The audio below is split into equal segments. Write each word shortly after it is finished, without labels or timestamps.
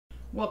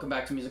Welcome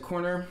back to Music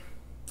Corner.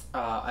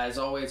 As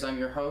always, I'm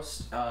your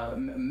host,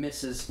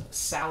 Mrs.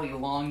 Sally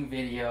Long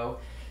Video.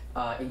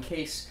 In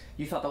case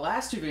you thought the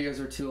last two videos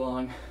were too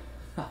long,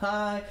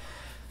 I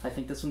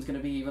think this one's going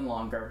to be even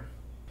longer.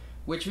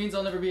 Which means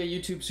I'll never be a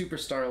YouTube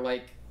superstar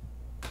like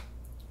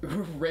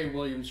Ray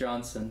Williams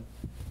Johnson.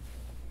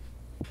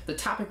 The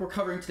topic we're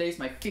covering today is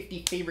my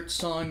 50 favorite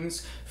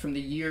songs from the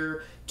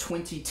year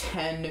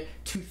 2010,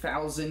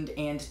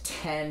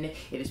 2010. It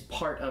is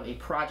part of a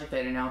project that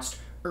I announced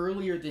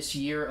earlier this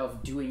year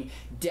of doing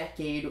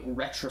decade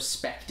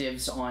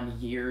retrospectives on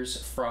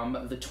years from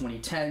the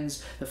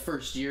 2010s, the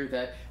first year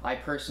that I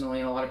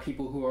personally and a lot of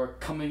people who are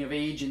coming of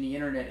age in the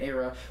internet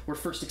era were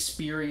first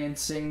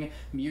experiencing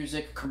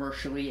music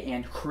commercially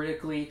and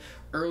critically.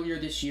 Earlier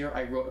this year,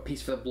 I wrote a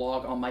piece for the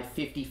blog on my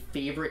 50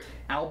 favorite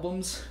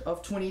albums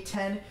of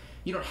 2010.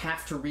 You don't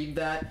have to read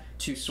that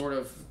to sort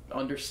of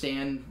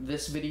understand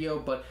this video,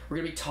 but we're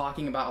going to be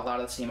talking about a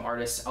lot of the same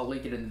artists. I'll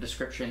link it in the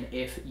description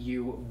if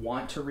you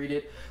want to read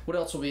it. What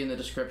else will be in the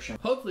description?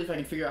 Hopefully, if I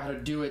can figure out how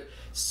to do it,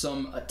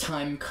 some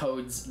time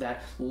codes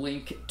that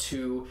link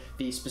to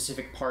the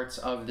specific parts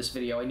of this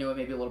video. I know it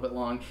may be a little bit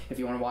long if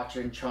you want to watch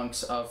it in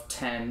chunks of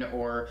 10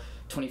 or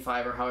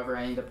 25 or however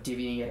I end up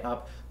divvying it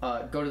up.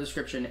 Go to the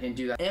description and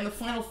do that. And the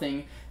final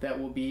thing that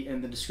will be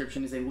in the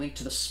description is a link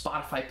to the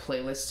Spotify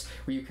playlists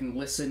where you can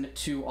listen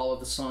to all of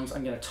the songs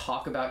I'm going to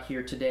talk about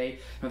here today.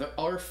 Now there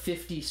are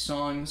 50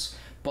 songs,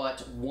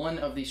 but one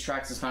of these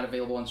tracks is not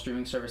available on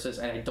streaming services,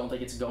 and I don't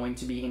think it's going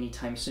to be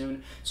anytime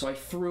soon. So I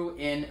threw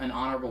in an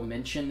honorable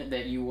mention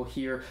that you will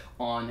hear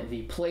on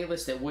the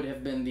playlist that would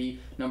have been the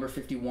number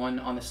 51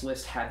 on this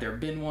list had there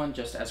been one,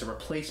 just as a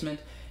replacement.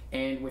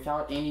 And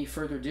without any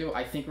further ado,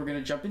 I think we're going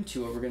to jump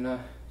into it. We're going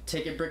to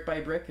take it brick by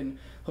brick and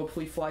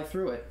hopefully fly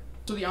through it.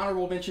 So the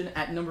honorable mention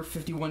at number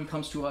 51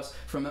 comes to us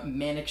from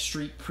Manic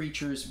Street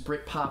Preachers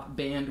Britpop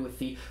band with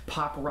the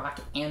pop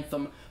rock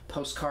anthem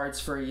Postcards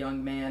for a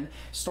Young Man.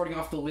 Starting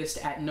off the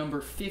list at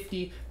number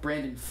 50,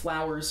 Brandon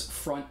Flowers,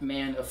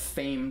 frontman of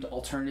famed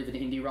alternative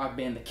and indie rock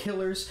band The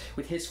Killers,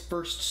 with his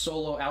first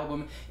solo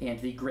album and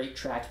the great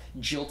track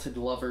Jilted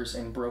Lovers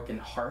and Broken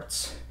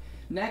Hearts.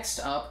 Next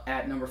up,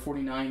 at number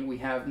 49, we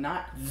have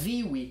not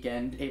The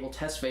Weeknd, Abel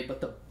Tesfaye,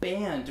 but the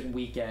band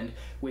Weeknd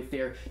with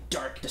their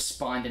dark,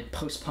 despondent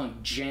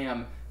post-punk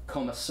jam,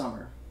 Coma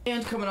Summer.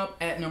 And coming up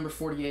at number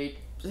 48,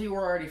 see,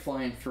 we're already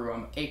flying through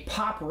them, a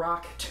pop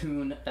rock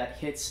tune that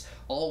hits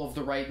all of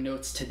the right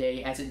notes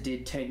today as it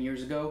did 10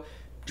 years ago,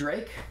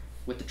 Drake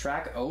with the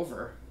track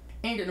Over.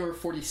 And at number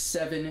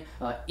 47,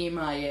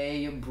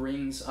 m.i.a.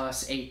 brings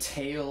us a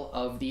tale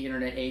of the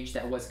internet age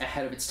that was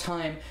ahead of its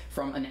time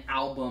from an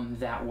album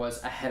that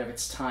was ahead of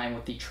its time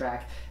with the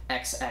track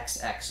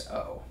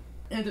XXXO.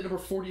 And at number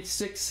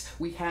 46,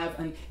 we have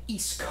an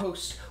East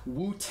Coast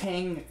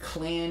Wu-Tang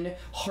Clan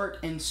heart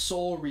and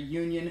soul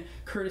reunion,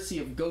 courtesy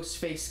of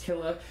Ghostface,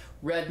 Killah.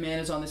 Redman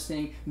is on this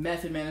thing,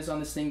 Method Man is on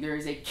this thing. There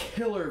is a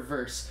killer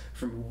verse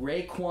from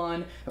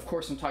Raekwon. Of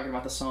course, I'm talking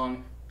about the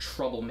song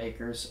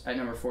Troublemakers at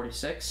number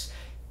 46.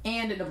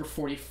 And at number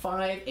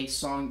 45, a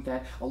song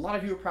that a lot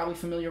of you are probably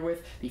familiar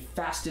with, the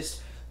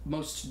fastest,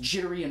 most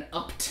jittery and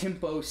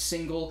up-tempo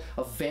single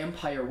of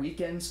Vampire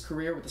Weekend's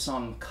career with the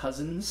song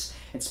Cousins.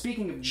 And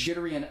speaking of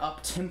jittery and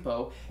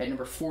up-tempo, at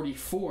number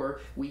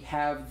 44, we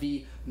have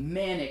the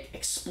manic,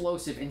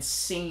 explosive,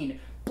 insane,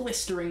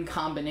 blistering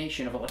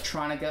combination of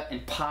electronica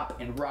and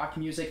pop and rock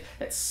music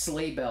that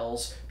Sleigh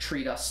Bells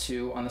treat us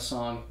to on the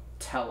song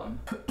Tell 'Em.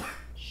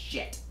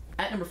 Shit.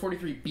 At number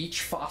 43,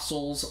 Beach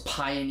Fossils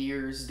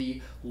pioneers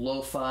the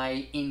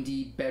lo-fi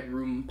indie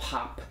bedroom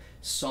pop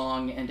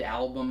song and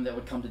album that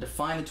would come to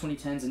define the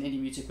 2010s in indie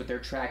music with their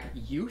track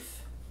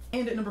Youth.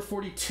 And at number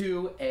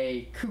 42,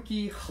 a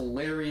kooky,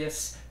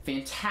 hilarious,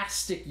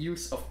 fantastic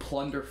use of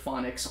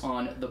plunderphonics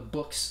on the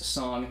Books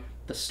song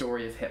The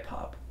Story of Hip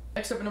Hop.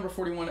 Next up at number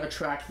 41, a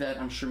track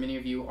that I'm sure many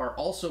of you are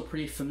also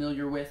pretty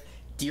familiar with,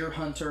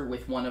 Deerhunter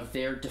with one of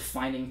their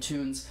defining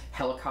tunes,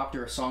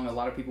 Helicopter, a song a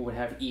lot of people would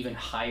have even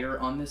higher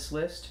on this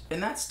list.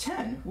 And that's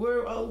 10.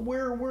 We're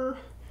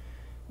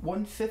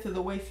 1/5 of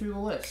the way through the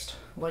list.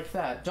 Like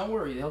that. Don't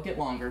worry, they'll get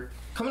longer.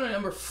 Coming in at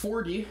number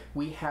 40,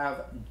 we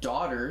have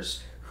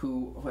Daughters,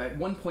 who at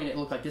one point it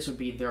looked like this would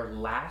be their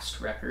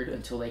last record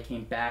until they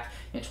came back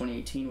in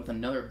 2018 with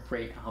another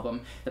great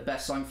album. The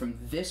best song from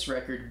this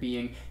record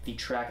being the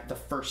track The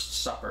First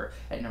Supper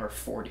at number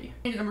 40.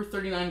 And at number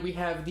 39, we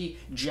have the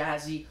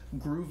jazzy,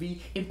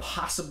 groovy,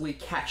 impossibly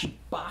catchy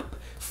bop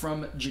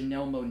from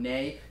Janelle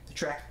Monáe, the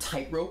track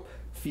Tightrope,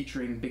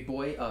 featuring Big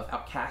Boy of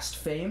Outkast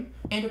fame.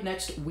 And up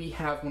next, we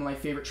have one of my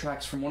favorite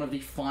tracks from one of the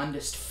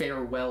fondest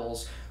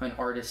farewells an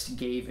artist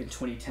gave in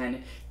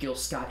 2010, Gil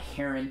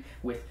Scott-Heron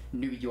with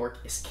New York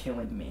is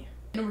Killing Me.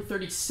 Number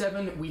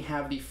 37, we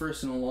have the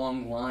first in a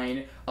long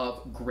line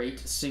of great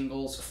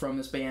singles from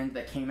this band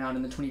that came out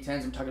in the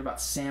 2010s. I'm talking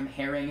about Sam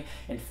Herring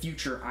and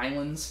Future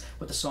Islands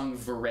with the song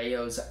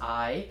Vireo's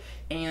Eye.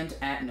 And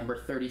at number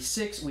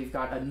 36, we've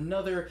got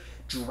another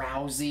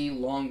drowsy,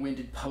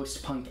 long-winded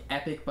post-punk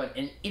epic, but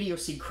an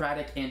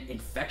idiosyncratic and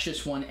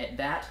infectious one at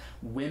that.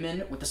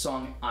 Women with the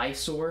song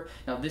Eyesore.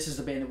 Now this is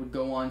the band that would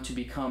go on to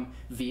become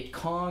Viet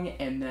Cong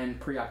and then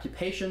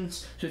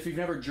Preoccupations. So if you've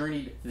never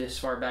journeyed this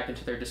far back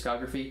into their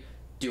discography,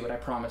 do it. I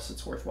promise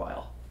it's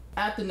worthwhile.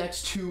 At the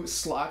next two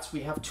slots,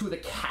 we have two of the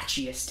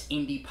catchiest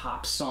indie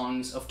pop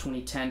songs of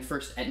 2010.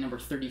 First, at number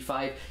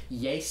 35,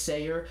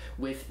 Yesayer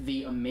with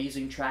the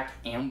amazing track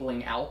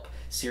Ambling Alp.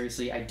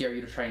 Seriously, I dare you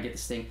to try and get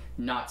this thing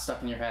not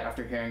stuck in your head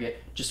after hearing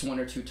it just one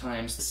or two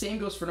times. The same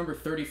goes for number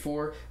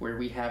 34, where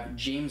we have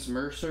James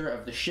Mercer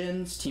of The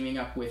Shins teaming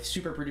up with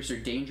super producer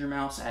Danger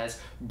Mouse as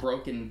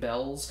Broken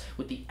Bells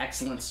with the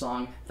excellent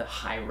song The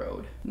High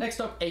Road. Next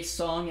up, a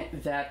song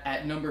that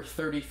at number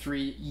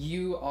 33,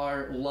 you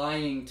are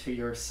lying to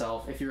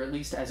yourself if you're at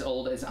least as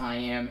old as I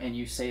am and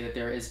you say that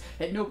there is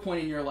at no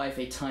point in your life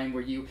a time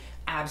where you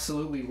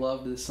absolutely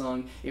loved this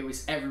song. It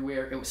was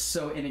everywhere, it was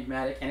so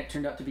enigmatic, and it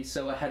turned out to be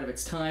so ahead of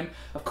its time.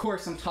 Of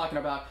course, I'm talking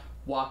about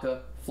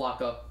Waka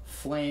Flocka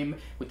Flame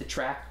with the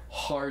track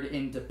Hard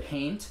into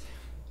Paint.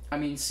 I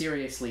mean,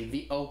 seriously,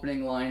 the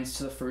opening lines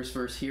to the first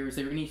verse here, is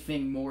there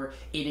anything more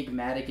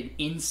enigmatic and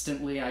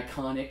instantly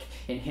iconic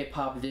in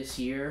hip-hop this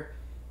year?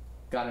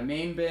 Got a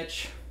main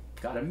bitch,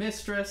 got a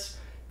mistress,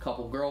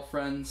 couple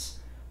girlfriends,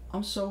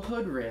 I'm so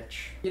hood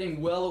rich.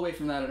 Getting well away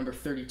from that at number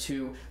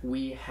 32,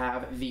 we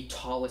have the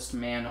tallest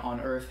man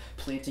on earth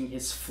planting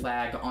his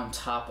flag on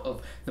top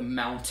of the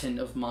mountain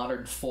of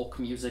modern folk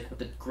music with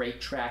the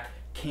great track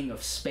King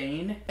of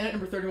Spain. And at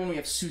number 31, we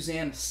have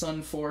Suzanne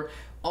Sunfor,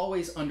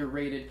 always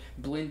underrated,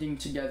 blending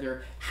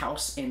together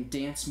house and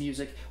dance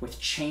music with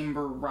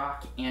chamber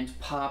rock and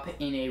pop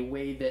in a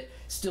way that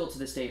still to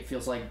this day it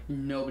feels like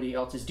nobody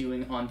else is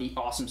doing on the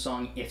awesome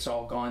song It's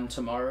All Gone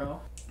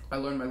Tomorrow. I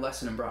learned my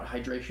lesson and brought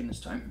hydration this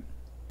time.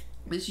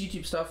 This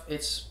YouTube stuff,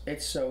 it's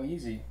so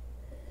easy.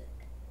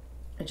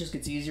 It just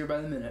gets easier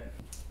by the minute.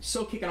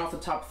 So kicking off the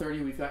top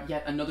 30, we've got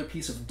yet another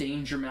piece of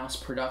Danger Mouse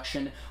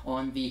production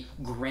on the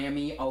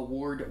Grammy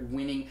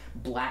Award-winning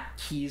Black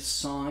Keys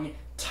song,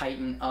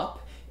 Tighten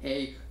Up.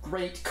 A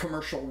great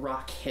commercial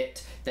rock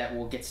hit that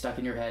will get stuck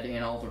in your head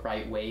in all the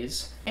right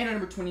ways. And at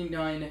number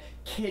 29,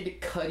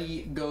 Kid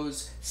Cudi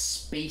goes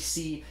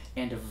spacey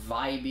and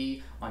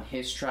vibey on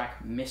his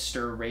track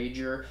Mr.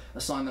 Rager,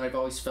 a song that I've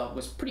always felt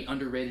was pretty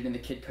underrated in the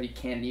Kid Cudi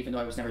canon, even though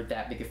I was never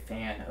that big a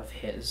fan of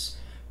his.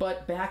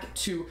 But back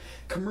to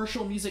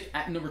commercial music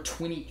at number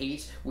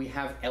 28, we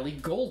have Ellie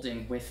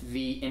Goulding with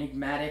the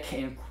enigmatic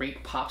and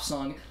great pop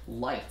song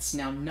Lights.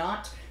 Now,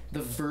 not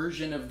the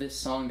version of this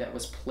song that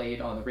was played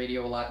on the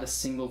radio a lot, the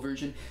single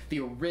version. The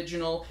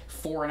original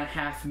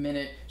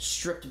 4.5-minute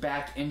stripped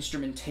back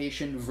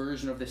instrumentation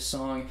version of this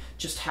song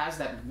just has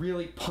that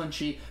really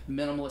punchy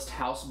minimalist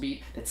house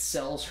beat that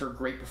sells her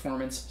great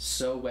performance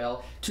so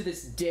well. To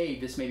this day,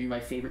 this may be my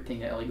favorite thing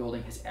that Ellie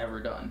Goulding has ever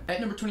done. At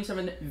number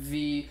 27,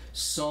 the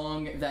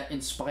song that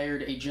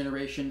inspired a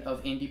generation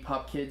of indie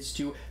pop kids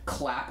to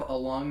clap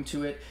along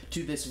to it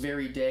to this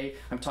very day.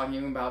 I'm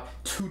talking about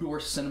Two Door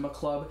Cinema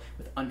Club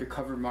with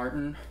Undercover Martin.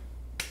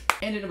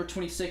 And at number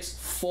 26,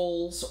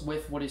 Foals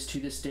with what is to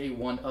this day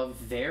one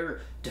of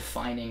their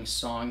defining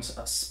songs,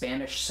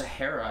 Spanish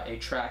Sahara, a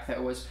track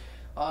that was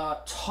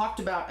talked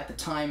about at the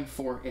time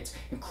for its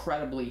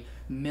incredibly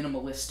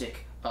minimalistic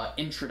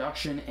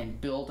introduction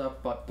and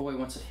build-up, but boy,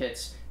 once it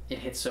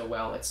hits so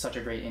well. It's such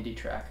a great indie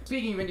track.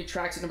 Speaking of indie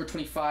tracks, at number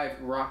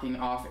 25, rocking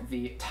off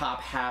the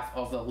top half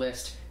of the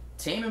list,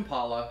 Tame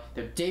Impala,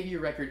 their debut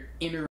record,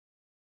 Inner.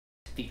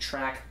 The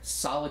track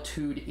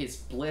Solitude is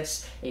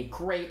Bliss, a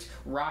great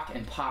rock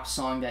and pop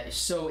song that is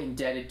so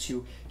indebted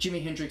to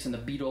Jimi Hendrix and the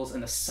Beatles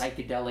and the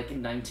psychedelic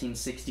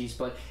 1960s,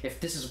 but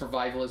if this is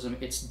revivalism,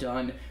 it's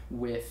done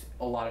with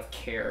a lot of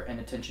care and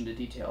attention to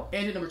detail.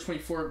 And at number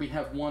 24, we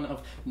have one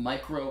of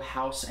micro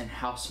house and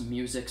house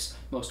music's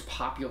most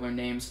popular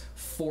names,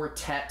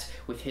 Fortet,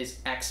 with his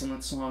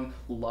excellent song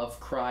Love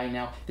Cry.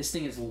 Now, this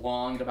thing is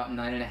long, at about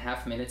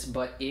 9.5 minutes,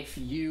 but if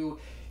you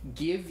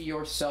give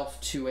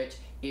yourself to it,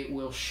 it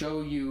will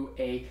show you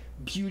a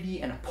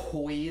beauty and a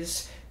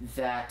poise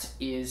that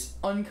is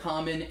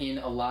uncommon in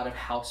a lot of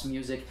house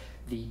music.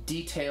 The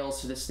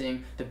details to this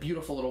thing, the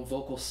beautiful little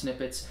vocal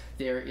snippets,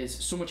 there is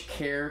so much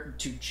care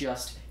to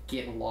just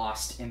get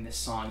lost in this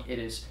song. It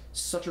is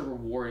such a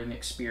rewarding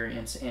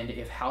experience, and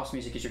if house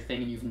music is your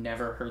thing and you've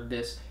never heard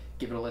this,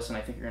 give it a listen.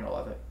 I think you're gonna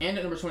love it. And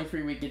at number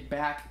 23, we get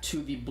back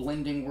to the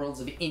blending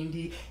worlds of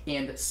indie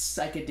and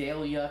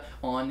psychedelia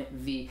on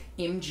the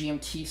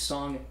MGMT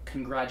song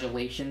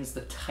Congratulations,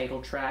 the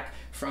title track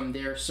from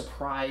their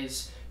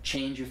surprise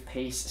change of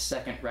pace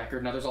second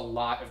record. Now, there's a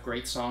lot of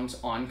great songs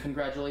on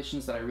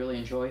Congratulations that I really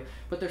enjoy,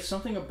 but there's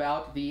something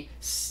about the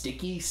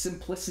sticky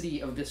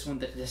simplicity of this one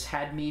that just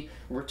had me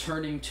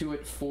returning to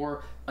it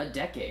for a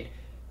decade.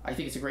 I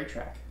think it's a great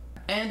track.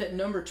 And at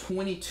number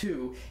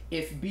 22,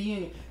 if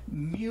being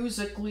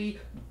musically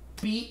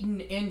beaten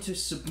into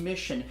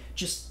submission,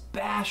 just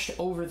bashed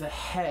over the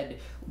head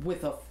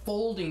with a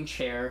folding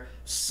chair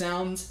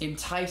sounds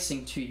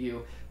enticing to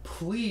you,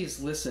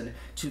 please listen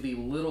to the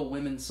Little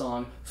Women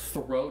song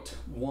Throat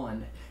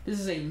One. This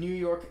is a New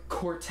York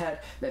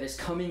quartet that is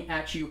coming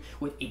at you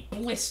with a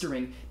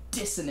blistering,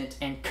 dissonant,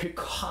 and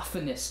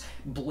cacophonous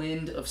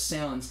blend of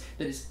sounds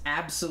that is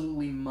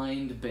absolutely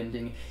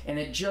mind-bending. And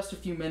in just a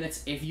few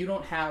minutes, if you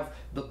don't have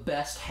the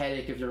best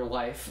headache of your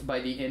life by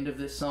the end of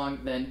this song,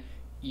 then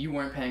you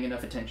weren't paying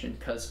enough attention,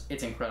 because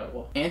it's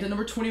incredible. And at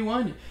number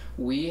 21,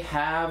 we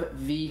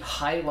have the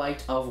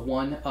highlight of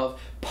one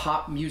of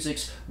pop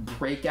music's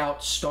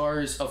breakout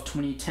stars of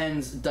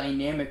 2010's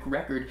dynamic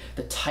record,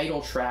 the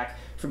title track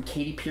from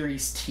Katy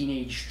Perry's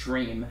Teenage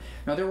Dream.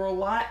 Now, there were a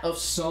lot of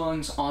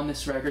songs on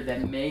this record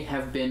that may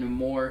have been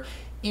more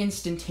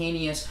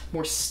instantaneous,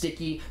 more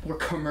sticky, more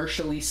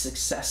commercially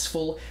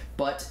successful,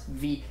 but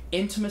the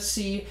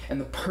intimacy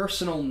and the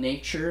personal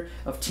nature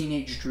of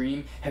Teenage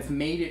Dream have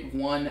made it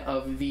one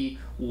of the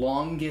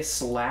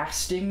longest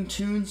lasting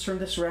tunes from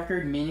this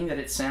record, meaning that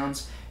it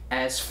sounds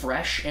as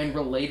fresh and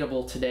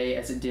relatable today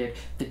as it did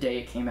the day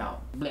it came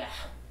out. Blah.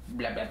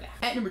 Blah, blah, blah.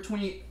 At number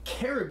 20,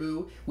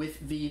 Caribou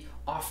with the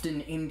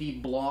often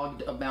indie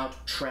blogged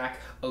about track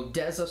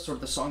Odessa, sort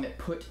of the song that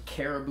put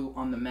Caribou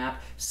on the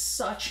map.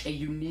 Such a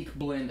unique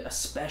blend,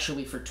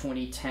 especially for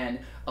 2010,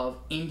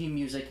 of indie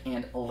music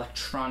and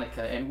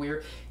electronica. And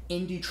where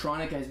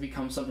indie-tronica has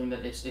become something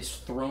that is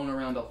thrown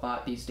around a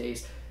lot these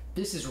days,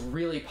 this is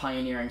really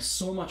pioneering,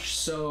 so much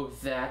so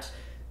that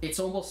it's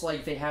almost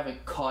like they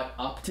haven't caught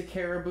up to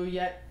Caribou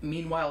yet.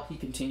 Meanwhile, he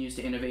continues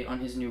to innovate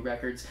on his new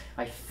records.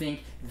 I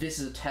think this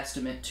is a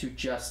testament to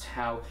just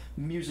how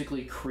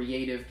musically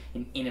creative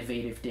and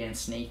innovative Dan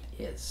Snaith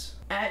is.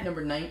 At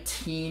number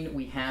 19,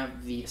 we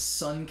have the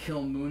Sun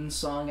Kil Moon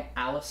song,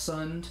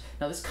 Alisund.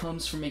 Now, this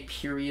comes from a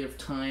period of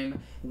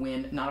time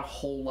when not a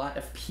whole lot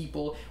of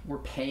people were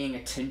paying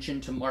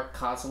attention to Mark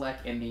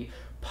Kozelek in the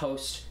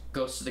post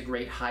Ghost of the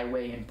Great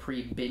Highway and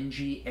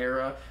pre-Benji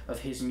era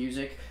of his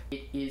music.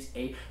 It is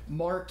a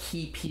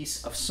marquee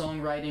piece of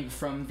songwriting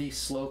from the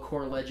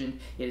slowcore legend.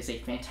 It is a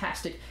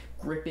fantastic,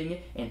 gripping,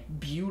 and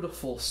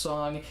beautiful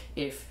song.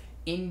 If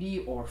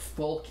indie or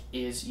folk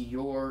is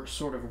your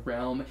sort of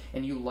realm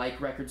and you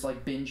like records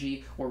like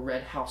Benji or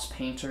Red House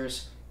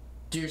Painters,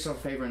 do yourself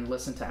a favor and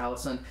listen to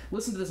Alisund.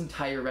 Listen to this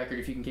entire record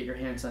if you can get your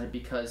hands on it,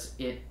 because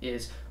it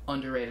is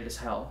underrated as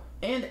hell.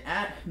 And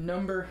at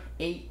number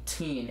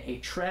 18, a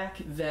track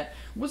that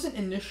wasn't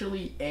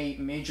initially a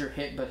major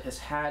hit but has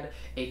had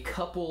a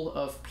couple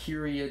of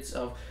periods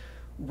of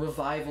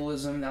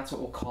revivalism, that's what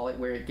we'll call it,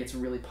 where it gets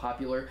really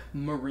popular.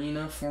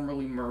 Marina,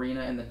 formerly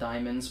Marina and the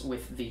Diamonds,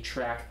 with the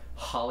track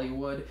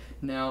Hollywood.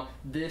 Now,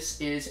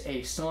 this is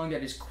a song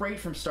that is great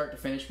from start to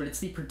finish, but it's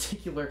the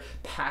particular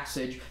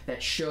passage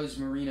that shows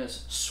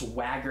Marina's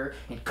swagger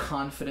and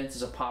confidence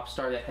as a pop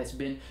star that has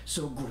been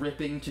so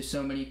gripping to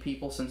so many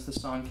people since the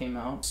song came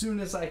out. As soon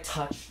as I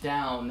touched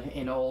down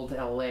in old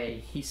LA,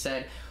 he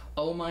said,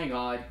 "Oh my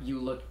god, you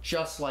look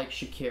just like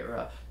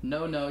Shakira.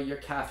 No, you're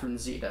Catherine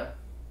Zeta.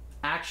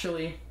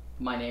 Actually,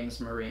 my name's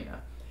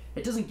Marina."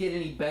 It doesn't get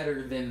any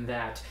better than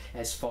that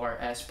as far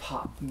as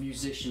pop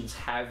musicians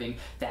having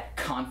that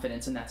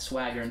confidence and that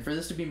swagger. And for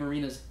this to be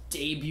Marina's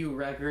debut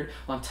record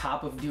on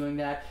top of doing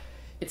that,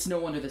 it's no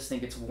wonder this thing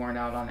gets worn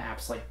out on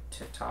apps like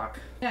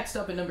TikTok. Next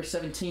up at number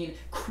 17,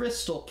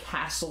 Crystal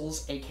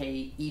Castles,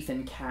 aka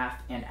Ethan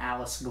Cath and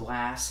Alice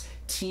Glass,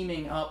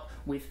 teaming up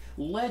with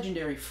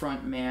legendary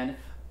frontman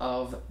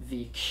of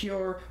The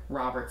Cure,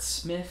 Robert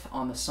Smith,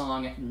 on the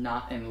song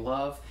Not in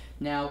Love.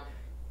 Now,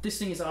 this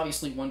thing is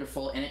obviously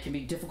wonderful, and it can be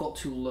difficult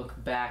to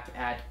look back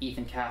at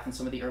Ethan Cath and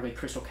some of the early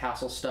Crystal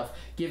Castle stuff,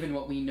 given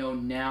what we know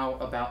now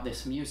about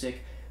this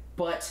music,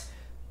 but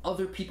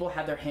other people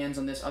had their hands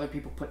on this, other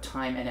people put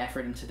time and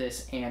effort into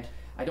this, and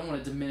I don't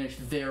want to diminish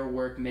their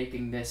work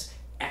making this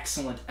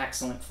excellent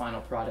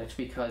final product,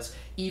 because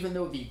even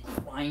though the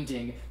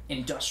grinding,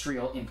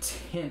 industrial,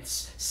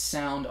 intense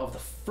sound of the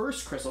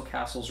first Crystal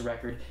Castles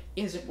record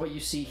isn't what you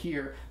see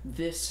here,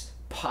 this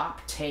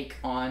pop take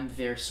on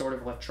their sort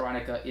of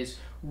electronica is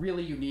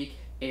really unique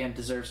and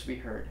deserves to be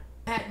heard.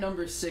 At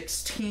number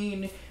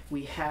 16,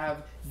 we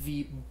have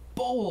the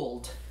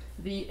bold,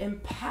 the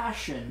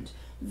impassioned,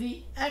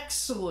 the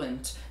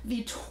excellent,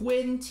 the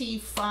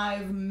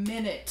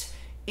 25-minute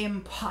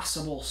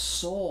Impossible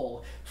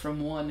Soul from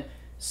one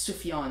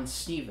Sufjan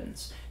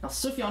Stevens. Now,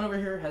 Sufjan over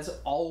here has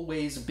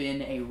always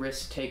been a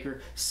risk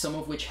taker, some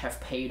of which have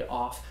paid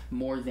off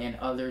more than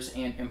others,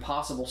 and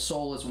Impossible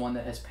Soul is one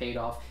that has paid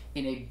off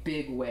in a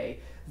big way.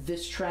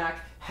 This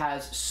track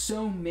has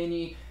so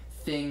many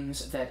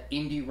things that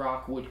indie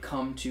rock would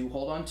come to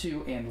hold on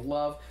to and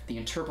love. The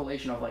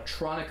interpolation of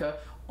electronica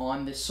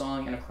on this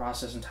song and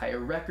across this entire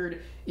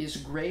record is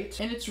great,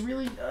 and it's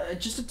really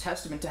just a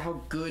testament to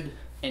how good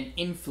and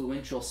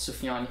influential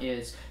Sufjan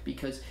is,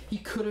 because he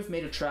could have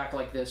made a track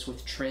like this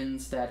with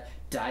trends that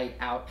died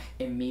out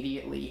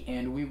immediately,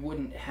 and we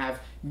wouldn't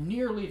have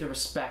nearly the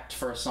respect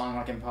for a song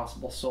like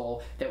Impossible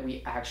Soul that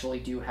we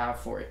actually do have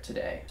for it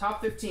today.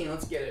 Top 15,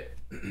 let's get it.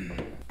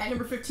 At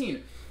number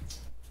 15,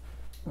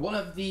 one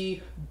of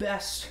the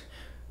best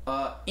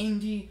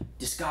indie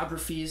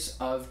discographies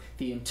of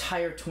the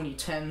entire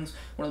 2010s,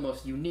 one of the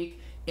most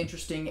unique,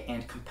 interesting,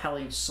 and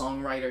compelling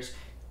songwriters.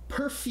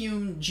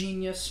 Perfume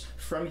genius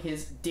from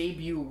his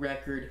debut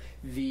record,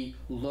 the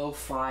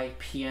lo-fi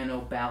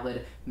piano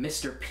ballad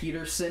Mr.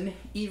 Peterson,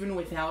 even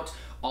without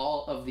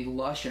all of the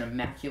lush and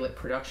immaculate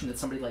production that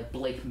somebody like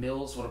Blake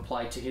Mills would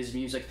apply to his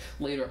music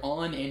later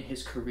on in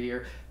his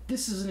career.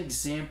 This is an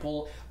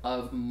example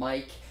of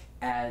Mike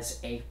as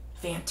a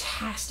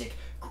fantastic,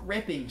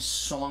 gripping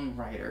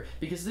songwriter,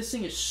 because this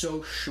thing is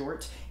so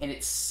short and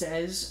it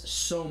says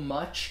so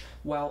much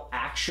while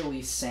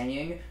actually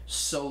saying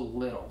so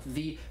little.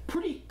 The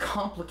pretty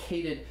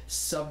complicated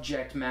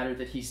subject matter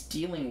that he's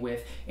dealing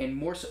with, and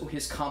more so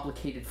his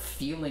complicated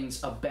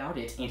feelings about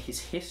it and his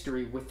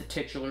history with the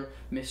titular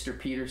Mr.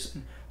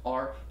 Peterson,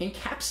 are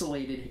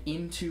encapsulated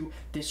into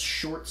this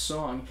short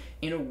song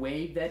in a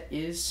way that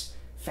is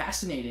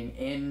fascinating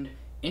and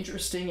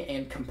interesting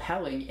and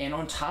compelling, and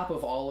on top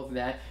of all of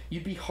that,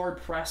 you'd be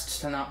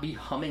hard-pressed to not be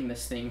humming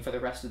this thing for the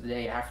rest of the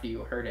day after you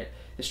heard it.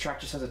 This track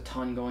just has a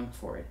ton going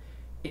for it.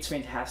 It's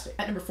fantastic.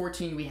 At number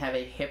 14, we have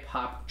a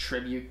hip-hop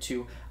tribute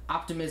to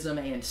optimism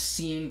and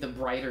seeing the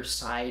brighter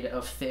side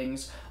of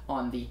things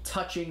on the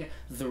touching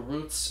The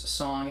Roots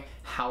song,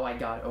 How I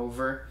Got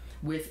Over.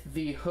 With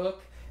the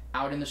hook,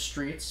 out in the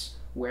streets,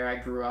 where I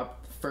grew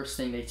up, the first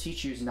thing they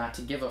teach you is not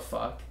to give a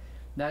fuck.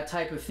 That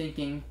type of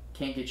thinking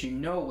can't get you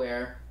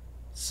nowhere.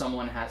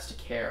 Someone has to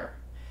care.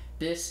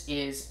 This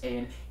is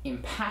an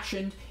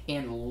impassioned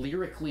and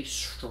lyrically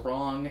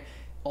strong,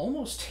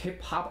 almost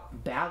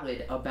hip-hop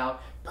ballad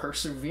about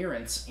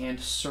perseverance and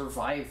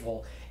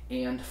survival,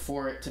 and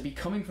for it to be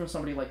coming from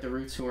somebody like The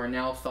Roots, who are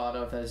now thought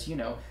of as, you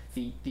know,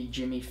 the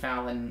Jimmy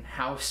Fallon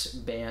house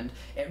band.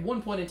 At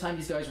one point in time,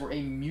 these guys were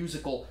a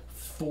musical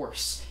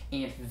force,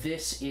 and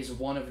this is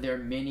one of their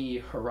many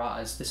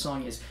hurrahs. This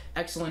song is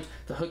excellent,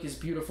 the hook is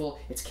beautiful,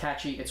 it's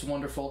catchy, it's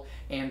wonderful,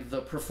 and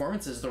the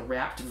performances, the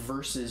rapped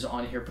verses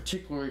on here,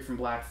 particularly from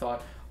Black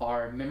Thought,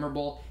 are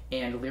memorable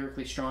and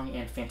lyrically strong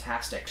and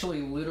fantastic.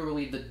 Actually,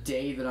 literally the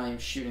day that I am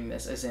shooting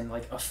this, as in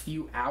like a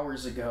few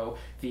hours ago,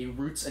 the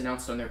Roots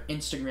announced on their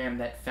Instagram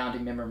that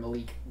founding member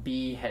Malik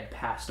B had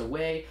passed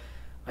away.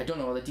 I don't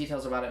know all the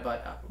details about it,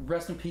 but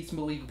rest in peace,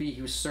 Malik B.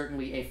 He was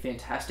certainly a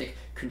fantastic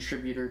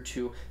contributor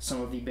to some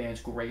of the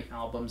band's great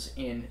albums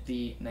in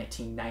the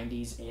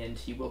 1990s, and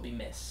he will be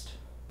missed.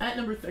 At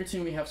number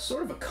 13, we have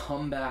sort of a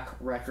comeback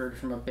record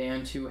from a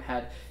band who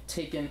had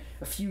taken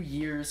a few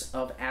years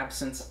of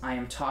absence. I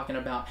am talking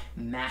about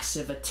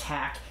Massive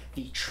Attack,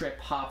 the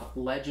trip-hop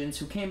legends,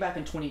 who came back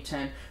in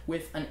 2010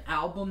 with an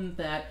album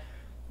that,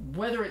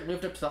 whether it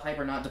lived up to the hype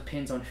or not,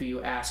 depends on who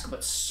you ask,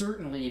 but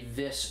certainly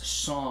this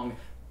song,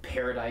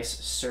 Paradise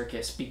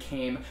Circus,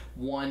 became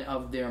one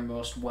of their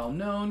most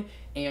well-known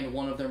and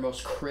one of their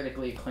most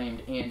critically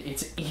acclaimed, and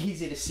it's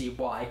easy to see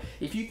why.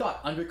 If you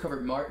thought Undercover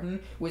Martin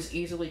was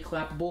easily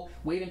clappable,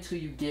 wait until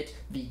you get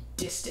the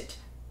distant,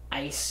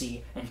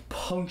 icy, and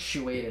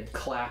punctuated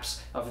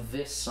claps of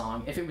this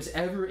song. If it was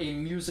ever a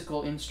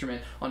musical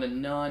instrument on a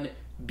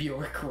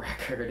non-Bjork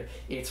record,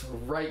 it's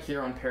right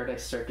here on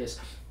Paradise Circus.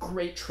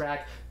 Great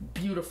track,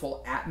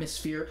 beautiful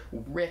atmosphere,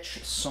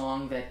 rich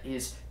song that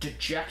is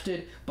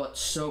dejected but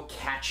so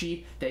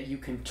catchy that you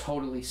can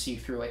totally see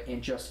through it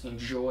and just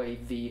enjoy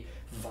the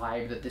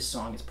vibe that this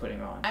song is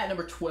putting on. At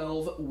number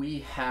 12, we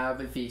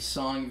have the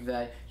song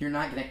that you're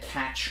not gonna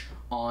catch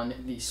on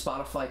the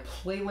Spotify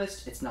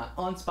playlist. It's not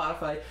on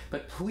Spotify,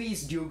 but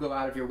please do go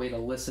out of your way to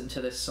listen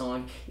to this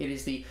song. It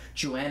is the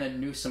Joanna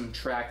Newsom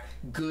track,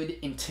 Good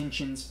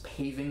Intentions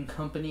Paving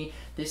Company.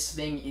 This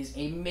thing is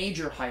a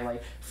major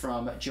highlight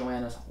from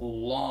Joanna's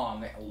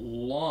long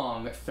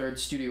third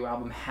studio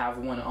album, Have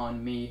One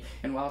On Me.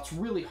 And while it's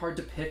really hard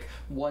to pick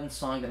one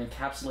song that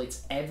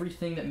encapsulates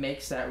everything that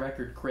makes that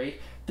record great,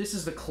 this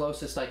is the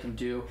closest I can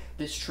do.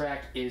 This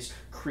track is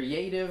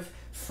creative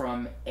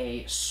from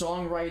a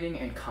songwriting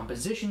and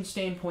composition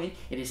standpoint.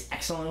 It is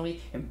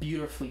excellently and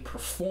beautifully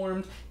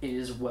performed. It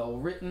is well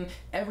written.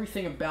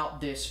 Everything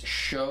about this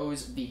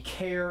shows the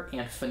care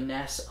and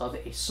finesse of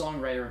a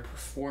songwriter and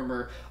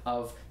performer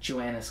of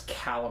Joanna's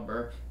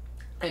caliber.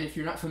 And if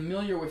you're not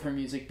familiar with her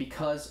music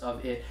because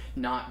of it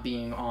not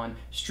being on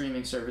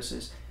streaming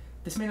services,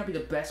 this may not be the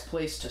best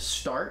place to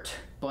start,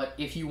 but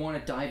if you want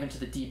to dive into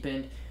the deep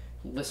end,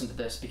 listen to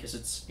this because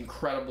it's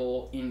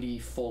incredible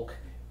indie folk,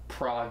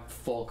 prog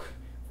folk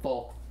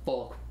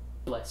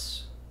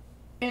bliss.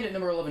 And at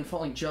number 11,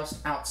 falling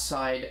just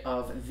outside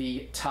of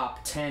the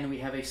top 10, we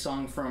have a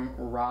song from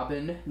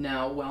Robin.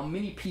 Now, while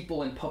many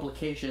people and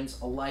publications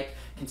alike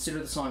consider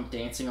the song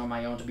Dancing on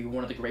My Own to be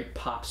one of the great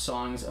pop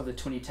songs of the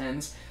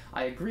 2010s,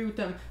 I agree with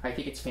them. I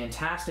think it's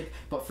fantastic,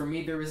 but for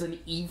me, there is an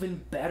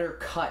even better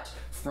cut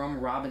from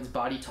Robin's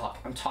Body Talk.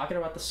 I'm talking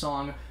about the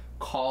song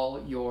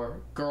Call Your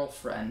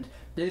Girlfriend.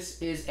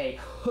 This is a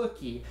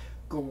hooky,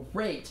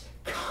 great,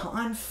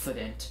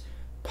 confident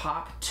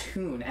pop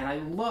tune, and I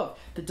love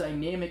the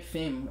dynamic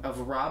theme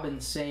of Robin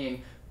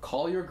saying,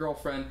 call your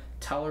girlfriend,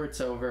 tell her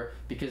it's over,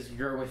 because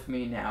you're with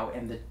me now,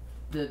 and the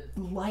the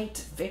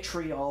light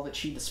vitriol that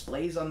she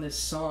displays on this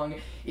song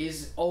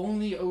is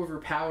only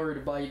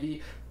overpowered by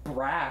the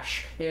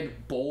brash and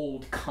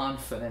bold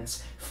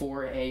confidence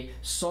for a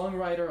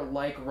songwriter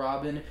like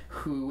Robin,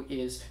 who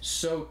is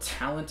so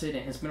talented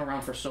and has been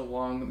around for so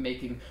long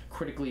making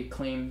critically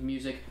acclaimed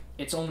music.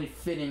 It's only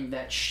fitting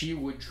that she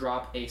would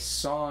drop a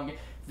song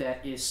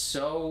that is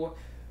so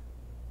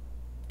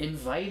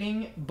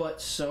inviting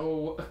but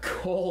so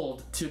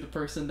cold to the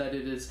person that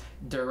it is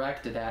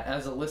directed at.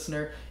 As a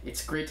listener,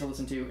 it's great to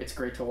listen to, it's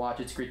great to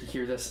watch, it's great to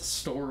hear this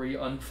story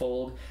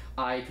unfold.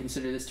 I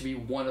consider this to be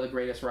one of the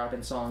greatest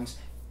Robin songs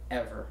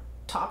ever.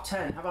 Top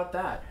 10, how about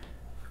that?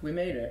 We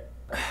made it.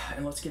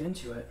 And let's get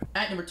into it.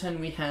 At number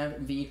 10, we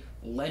have the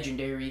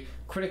legendary,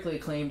 critically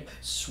acclaimed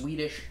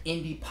Swedish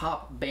indie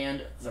pop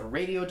band The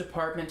Radio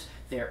Department.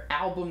 Their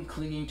album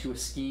Clinging to a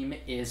Scheme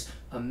is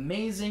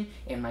amazing,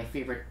 and my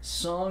favorite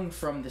song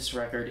from this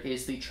record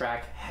is the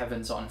track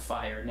Heaven's on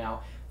Fire.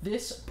 Now,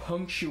 this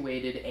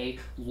punctuated a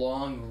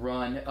long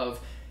run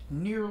of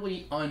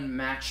nearly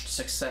unmatched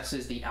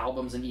successes, the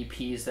albums and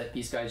EPs that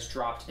these guys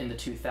dropped in the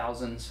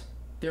 2000s.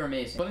 They're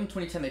amazing. But in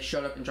 2010, they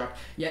showed up and dropped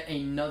yet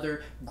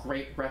another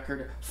great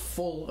record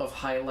full of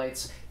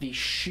highlights. The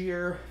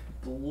sheer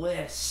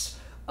bliss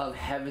of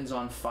Heaven's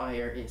on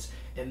Fire is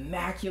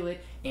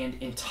immaculate and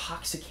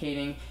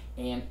intoxicating,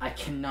 and I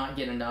cannot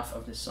get enough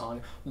of this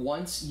song.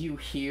 Once you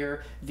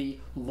hear the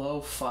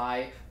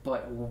lo-fi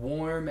but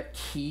warm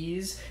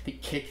keys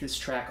that kick this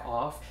track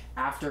off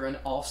after an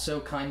also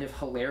kind of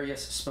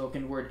hilarious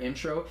spoken word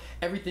intro,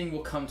 everything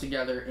will come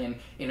together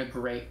in a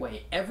great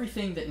way.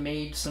 Everything that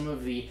made some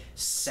of the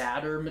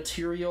sadder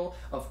material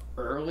of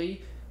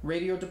early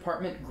Radio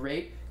Department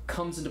great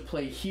comes into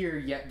play here,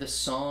 yet the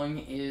song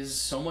is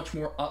so much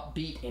more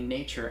upbeat in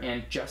nature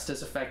and just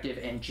as effective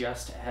and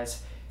just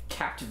as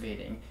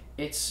captivating.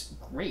 It's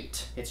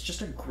great. It's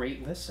just a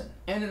great listen.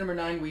 And at number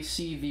 9, we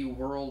see the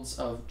worlds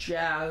of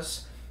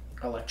jazz,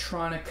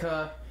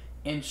 electronica,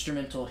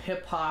 instrumental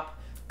hip-hop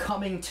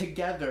coming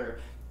together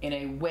in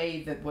a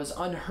way that was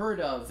unheard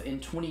of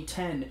in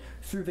 2010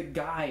 through the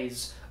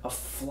guise of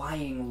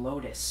Flying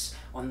Lotus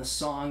on the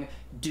song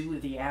Do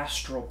the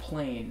Astral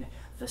Plane.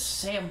 The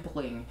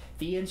sampling,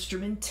 the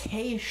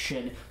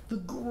instrumentation, the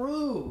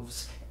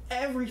grooves,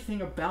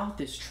 everything about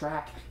this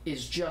track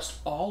is just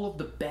all of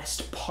the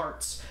best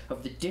parts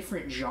of the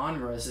different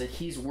genres that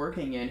he's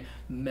working in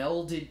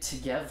melded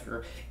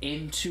together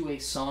into a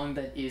song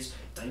that is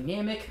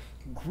dynamic,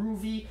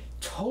 groovy,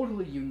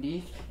 totally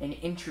unique, and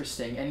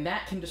interesting. And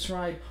that can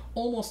describe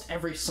almost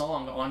every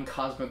song on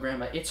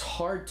Cosmogramma. It's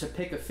hard to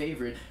pick a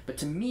favorite, but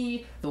to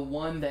me, the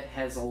one that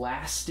has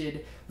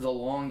lasted the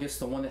longest,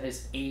 the one that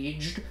has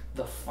aged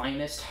the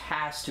finest,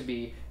 has to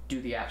be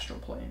Do the Astral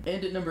Plane.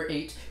 And at number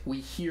 8, we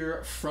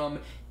hear from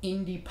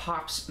indie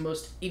pop's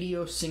most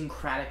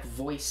idiosyncratic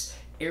voice,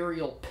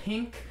 Ariel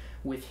Pink,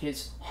 with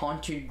his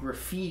Haunted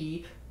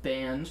Graffiti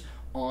band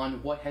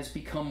on what has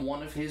become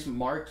one of his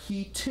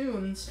marquee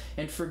tunes,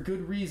 and for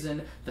good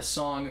reason, the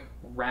song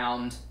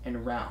Round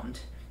and Round.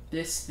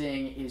 This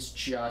thing is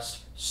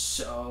just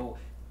so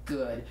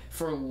good.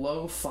 For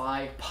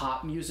lo-fi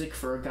pop music,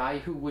 for a guy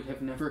who would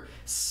have never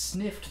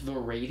sniffed the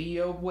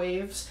radio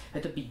waves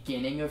at the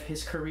beginning of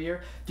his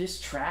career, this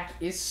track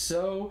is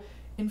so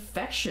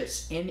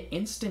infectious and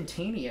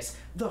instantaneous.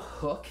 The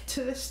hook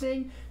to this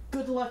thing,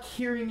 good luck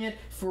hearing it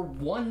for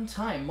one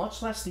time,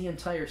 much less the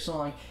entire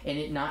song, and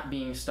it not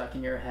being stuck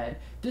in your head.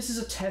 This is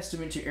a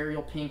testament to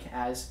Ariel Pink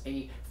as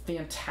a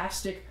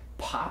fantastic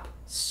pop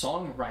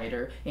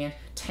songwriter, and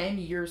 10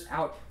 years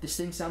out, this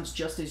thing sounds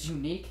just as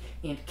unique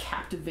and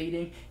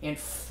captivating and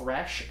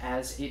fresh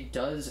as it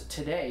does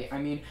today. I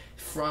mean,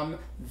 from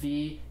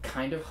the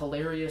kind of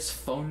hilarious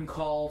phone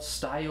call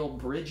style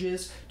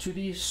bridges to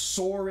the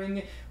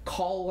soaring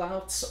call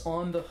outs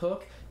on the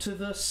hook to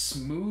the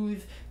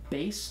smooth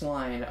bass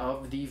line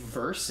of the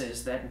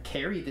verses that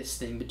carry this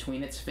thing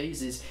between its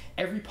phases,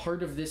 every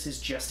part of this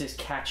is just as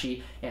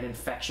catchy and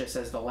infectious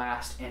as the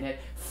last. And at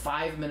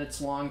 5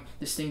 minutes long,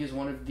 this thing is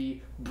one of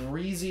the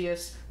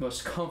breeziest,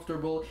 most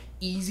comfortable,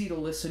 easy to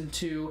listen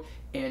to,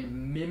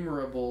 and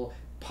memorable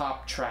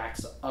pop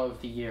tracks of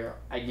the year.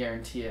 I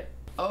guarantee it.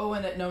 Oh,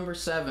 and at number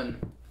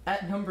 7,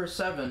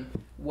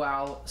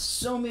 while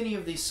so many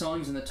of these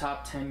songs in the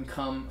top 10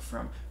 come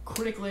from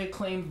critically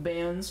acclaimed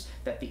bands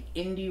that the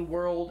indie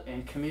world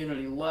and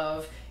community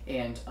love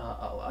and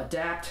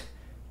adapt,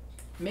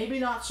 maybe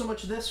not so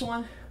much this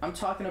one. I'm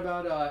talking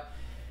about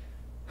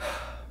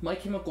My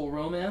Chemical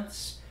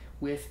Romance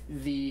with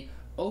the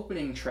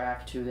opening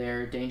track to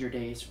their Danger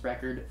Days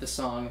record, the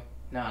song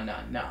Nah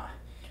Nah Nah.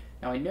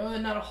 Now, I know that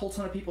not a whole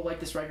ton of people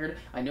like this record.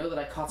 I know that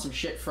I caught some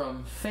shit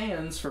from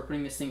fans for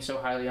putting this thing so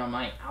highly on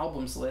my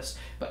albums list,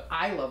 but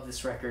I love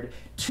this record.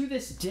 To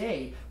this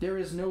day, there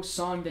is no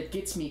song that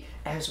gets me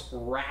as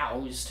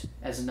roused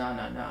as Nah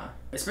Nah Nah.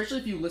 Especially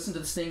if you listen to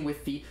this thing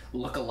with the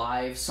Look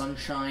Alive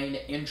Sunshine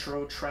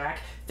intro track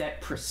that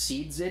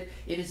precedes it.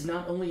 It is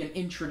not only an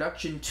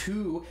introduction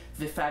to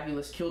the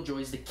fabulous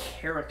Killjoys, the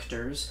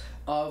characters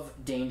of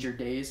Danger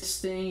Days.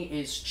 This thing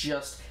is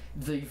just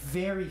the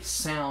very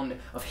sound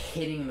of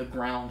hitting the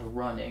ground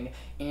running.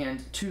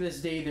 And to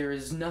this day, there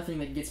is nothing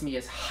that gets me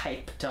as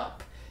hyped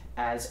up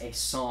as a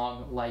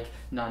song like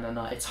Na Na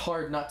Na. It's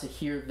hard not to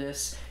hear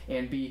this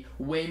and be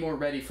way more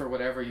ready for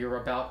whatever you're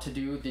about to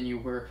do than you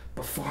were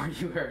before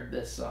you heard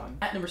this song.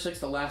 At number 6,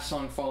 the last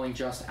song falling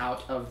just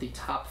out of the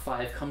top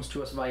 5 comes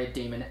to us via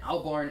Damon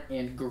Albarn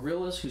and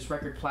Gorillaz, whose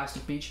record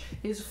Plastic Beach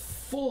is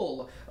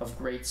full of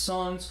great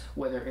songs,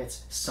 whether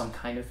it's Some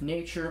Kind of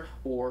Nature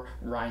or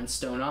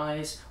Rhinestone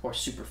Eyes or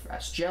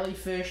Superfast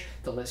Jellyfish.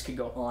 The list could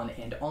go on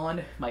and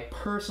on. My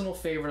personal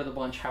favorite of the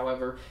bunch,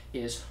 however,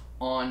 is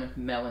On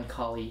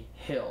Melancholy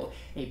Hill,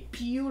 a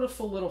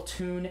beautiful little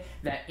tune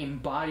that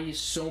embodies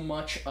so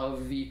much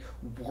of the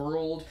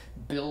world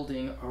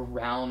building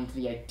around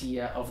the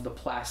idea of the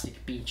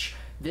plastic beach.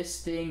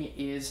 This thing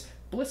is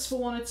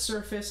blissful on its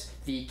surface,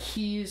 the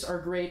keys are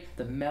great,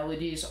 the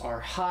melodies are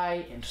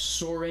high and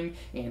soaring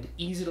and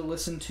easy to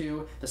listen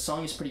to, the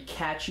song is pretty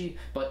catchy,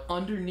 but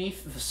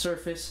underneath the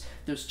surface,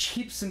 those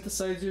cheap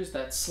synthesizers,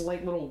 that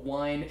slight little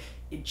whine,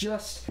 it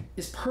just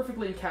is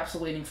perfectly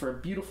encapsulating for a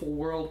beautiful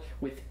world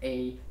with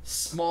a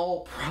small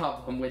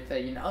problem, with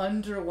an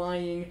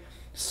underlying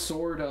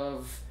sort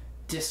of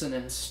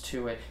dissonance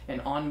to it.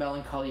 And On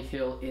Melancholy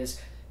Hill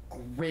is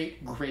great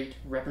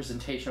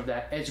representation of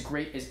that, as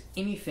great as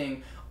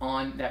anything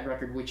on that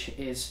record, which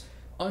is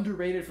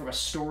underrated from a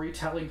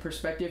storytelling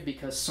perspective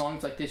because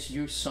songs like this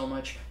use so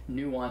much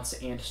nuance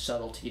and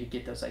subtlety to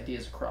get those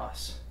ideas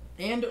across.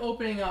 And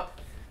opening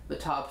up the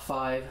top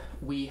 5,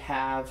 we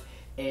have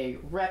a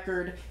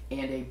record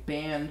and a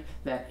band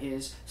that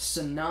is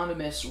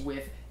synonymous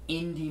with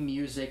indie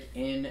music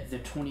in the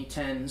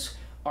 2010s,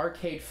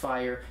 Arcade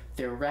Fire,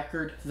 their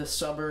record The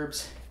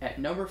Suburbs, at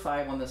number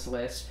 5 on this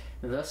list,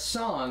 the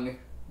song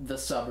The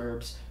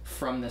Suburbs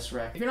from this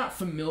record. If you're not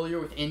familiar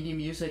with indie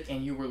music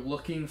and you were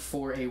looking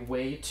for a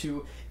way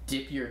to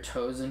dip your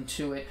toes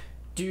into it,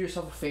 do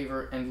yourself a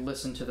favor and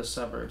listen to The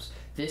Suburbs.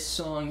 This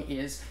song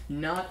is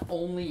not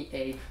only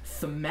a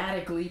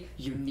thematically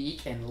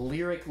unique and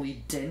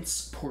lyrically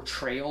dense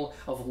portrayal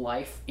of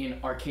life in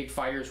Arcade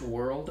Fire's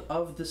world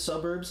of the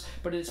suburbs,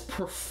 but it's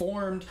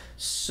performed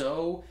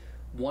so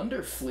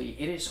wonderfully.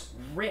 It is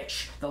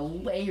rich. The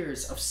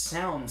layers of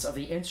sounds, of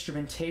the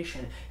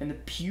instrumentation, and the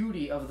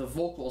beauty of the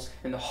vocals,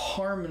 and the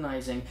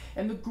harmonizing,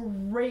 and the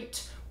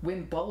great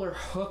Win Butler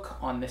hook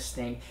on this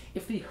thing.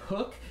 If the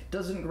hook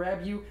doesn't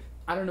grab you,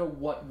 I don't know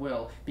what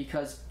will,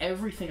 because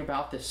everything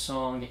about this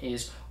song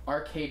is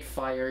Arcade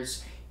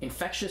Fire's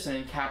infectious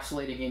and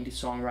encapsulating indie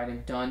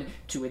songwriting done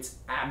to its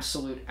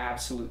absolute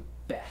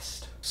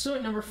best. So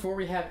at number 4,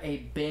 we have a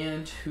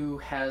band who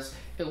has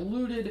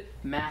eluded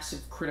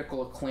massive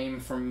critical acclaim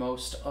for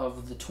most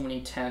of the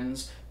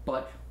 2010s,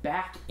 but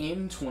back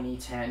in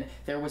 2010,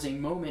 there was a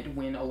moment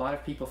when a lot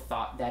of people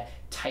thought that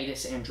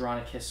Titus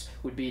Andronicus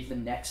would be the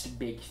next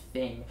big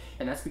thing,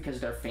 and that's because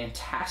their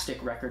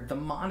fantastic record, The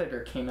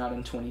Monitor, came out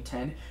in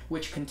 2010,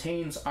 which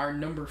contains our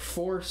number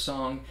 4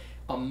 song,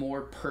 A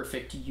More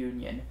Perfect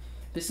Union.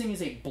 This thing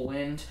is a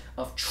blend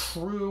of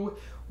true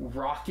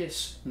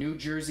raucous New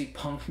Jersey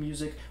punk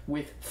music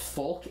with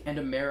folk and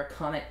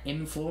Americana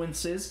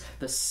influences,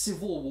 the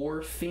Civil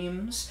War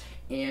themes,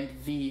 and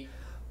the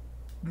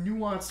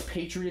nuanced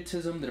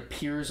patriotism that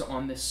appears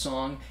on this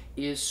song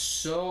is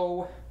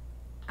so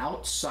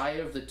outside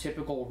of the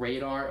typical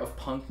radar of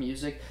punk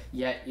music,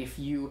 yet if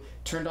you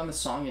turned on the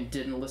song and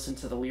didn't listen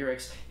to the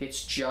lyrics,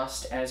 it's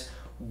just as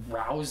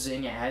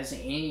rousing as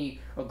any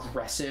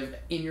aggressive,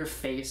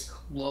 in-your-face,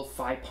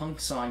 lo-fi punk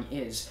song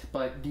is.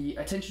 But the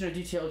attention to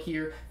detail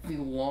here, the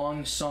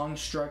long song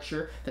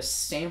structure, the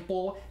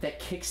sample that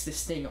kicks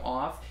this thing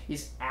off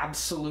is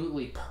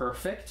absolutely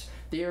perfect.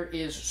 There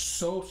is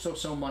so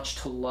much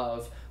to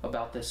love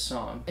about this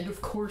song. And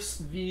of course,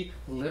 the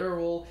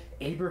literal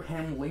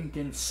Abraham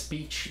Lincoln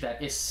speech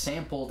that is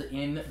sampled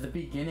in the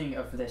beginning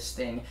of this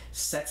thing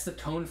sets the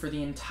tone for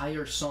the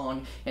entire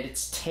song and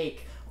its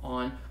take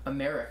on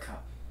America.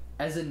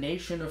 As a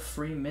nation of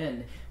free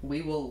men,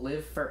 we will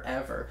live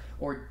forever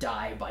or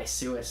die by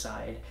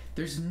suicide.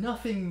 There's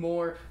nothing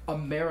more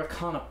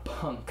Americana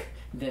punk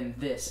than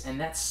this, and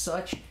that's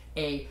such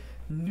a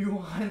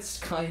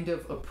nuanced kind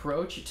of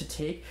approach to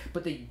take,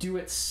 but they do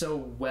it so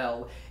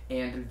well,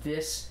 and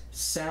this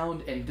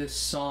sound and this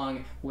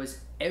song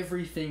was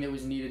everything that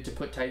was needed to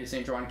put Titus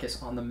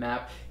Andronicus on the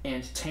map,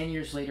 and 10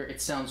 years later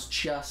it sounds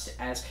just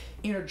as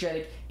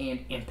energetic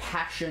and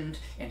impassioned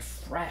and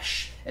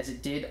fresh as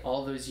it did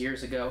all those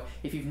years ago.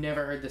 If you've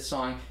never heard this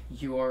song,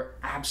 you're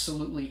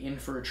absolutely in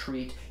for a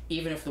treat,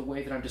 even if the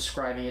way that I'm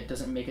describing it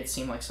doesn't make it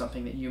seem like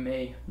something that you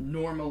may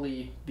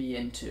normally be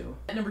into.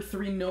 At number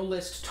 3, no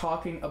list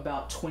talking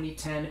about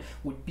 2010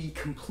 would be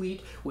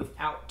complete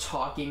without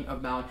talking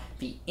about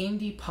the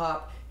indie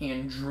pop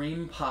and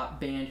dream pop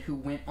band who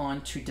went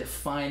on to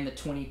define the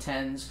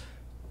 2010s,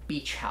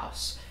 Beach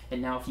House.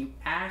 And now if you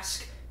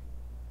ask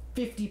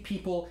 50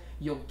 people,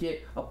 you'll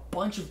get a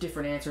bunch of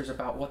different answers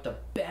about what the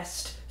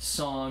best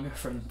song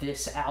from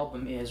this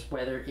album is,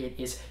 whether it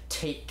is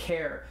Take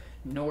Care,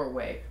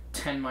 Norway,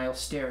 10 Mile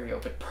Stereo.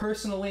 But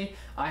personally,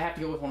 I have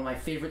to go with one of my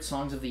favorite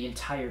songs of the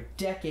entire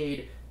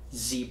decade,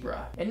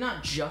 Zebra. And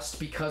not just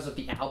because of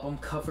the album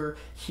cover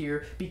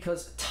here,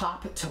 because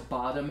top to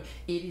bottom,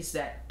 it is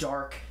that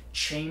dark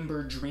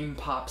chamber dream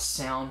pop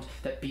sound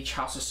that Beach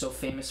House is so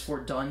famous for,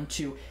 done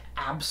to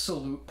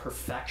absolute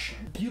perfection.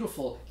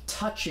 Beautiful,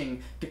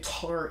 touching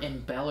guitar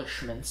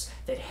embellishments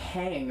that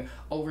hang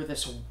over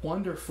this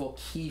wonderful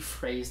key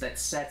phrase that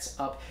sets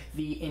up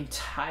the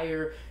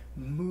entire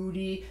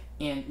moody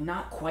and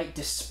not quite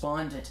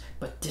despondent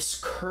but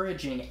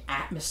discouraging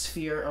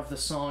atmosphere of the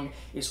song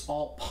is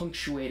all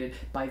punctuated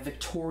by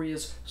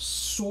Victoria's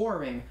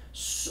soaring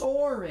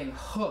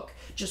hook.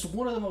 Just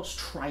one of the most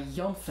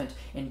triumphant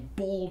and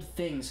bold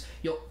things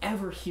you'll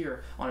ever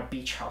hear on a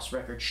Beach House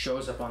record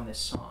shows up on this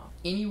song.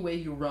 Any way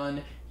you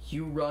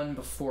run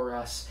before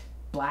us,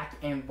 black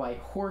and white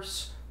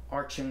horse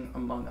arching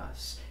among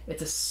us.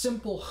 It's a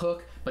simple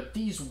hook, but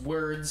these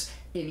words,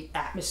 in the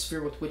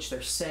atmosphere with which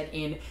they're set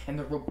in, and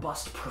the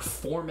robust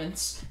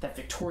performance that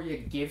Victoria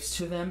gives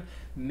to them,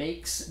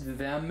 makes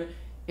them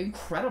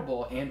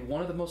incredible and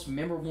one of the most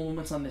memorable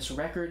moments on this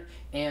record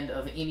and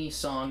of any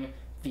song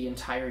the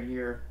entire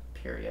year,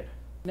 period.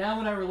 Now,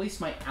 when I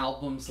released my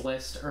albums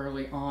list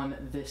early on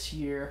this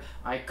year,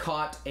 I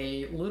caught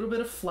a little bit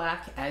of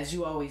flack, as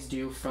you always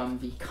do, from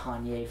the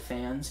Kanye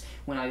fans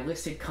when I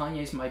listed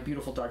Kanye's My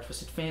Beautiful Dark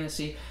Twisted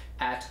Fantasy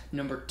at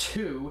number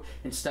 2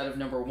 instead of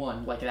number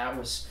 1. Like, that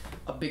was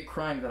a big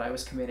crime that I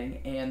was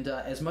committing, and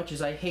as much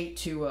as I hate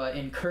to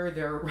incur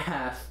their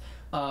wrath,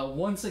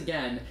 once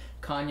again,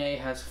 Kanye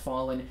has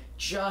fallen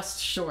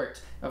just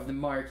short of the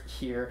mark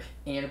here,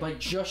 and by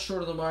just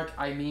short of the mark,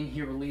 I mean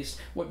he released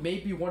what may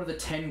be one of the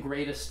 10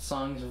 greatest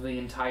songs of the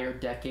entire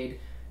decade.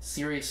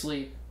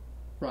 Seriously,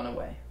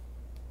 Runaway.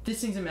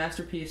 This thing's a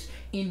masterpiece.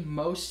 In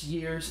most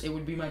years, it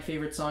would be my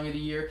favorite song of the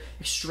year.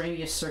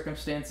 Extraneous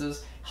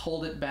circumstances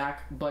hold it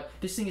back, but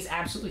this thing is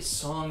absolutely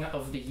song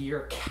of the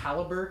year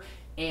caliber.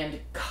 And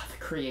God, the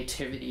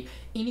creativity.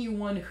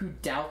 Anyone who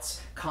doubts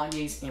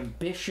Kanye's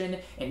ambition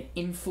and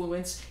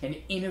influence and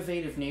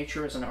innovative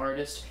nature as an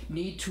artist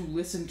need to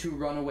listen to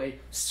Runaway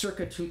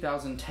circa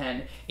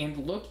 2010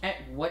 and look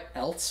at what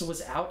else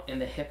was out in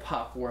the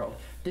hip-hop world.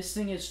 This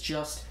thing is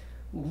just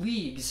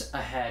leagues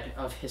ahead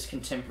of his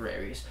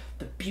contemporaries.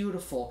 The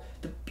beautiful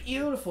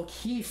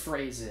key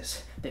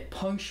phrases that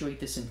punctuate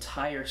this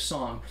entire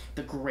song,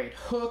 the great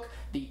hook,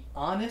 the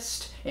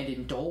honest and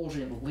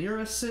indulgent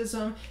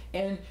lyricism,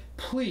 and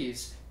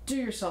please do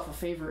yourself a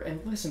favor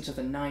and listen to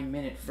the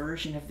 9-minute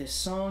version of this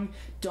song.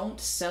 Don't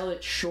sell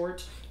it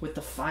short with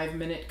the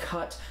 5-minute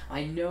cut.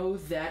 I know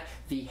that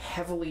the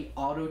heavily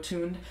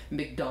auto-tuned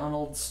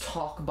McDonald's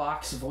talk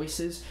box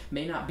voices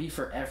may not be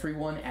for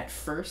everyone at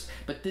first,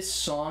 but this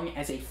song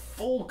as a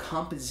full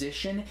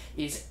composition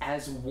is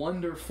as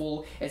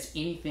wonderful as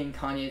anything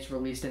Kanye's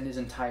released in his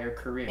entire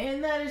career.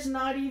 And that is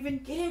not even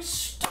getting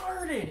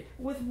started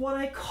with what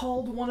I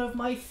called one of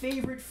my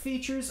favorite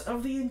features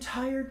of the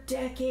entire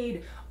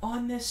decade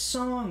on this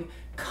song.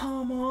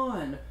 Come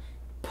on,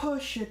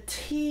 Pusha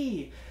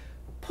T.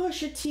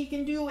 Pusha T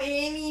can do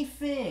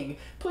anything.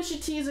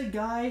 Pusha T is a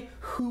guy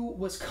who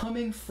was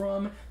coming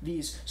from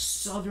these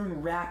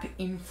southern rap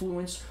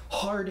influenced,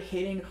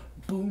 hard-hitting,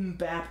 boom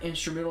bap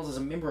instrumentals as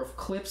a member of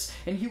Clips,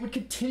 and he would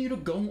continue to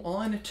go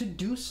on to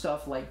do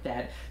stuff like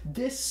that.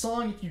 This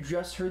song, if you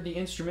just heard the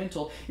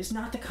instrumental, is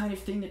not the kind of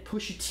thing that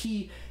Pusha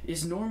T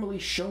is normally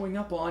showing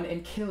up on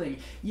and killing,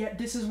 yet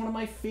this is one of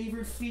my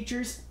favorite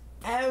features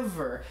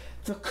ever.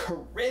 The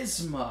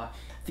charisma,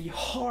 the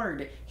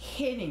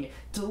hard-hitting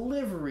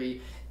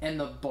delivery, and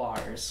the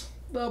bars.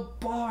 The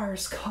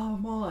bars,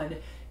 come on.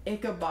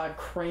 Ichabod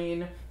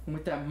Crane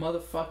with that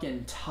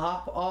motherfucking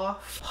top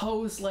off.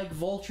 Hoes like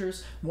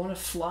vultures wanna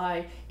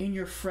fly in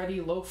your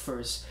Freddy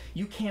loafers.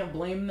 You can't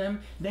blame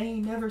them, they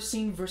ain't never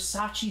seen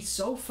Versace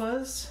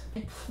sofas.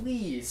 And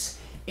please,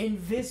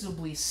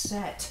 invisibly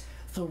set.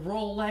 The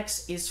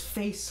Rolex is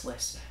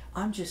faceless.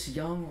 I'm just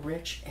young,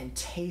 rich, and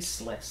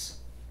tasteless.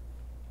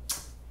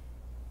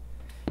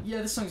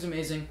 Yeah, this song's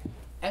amazing.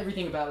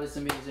 Everything about it is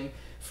amazing.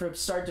 From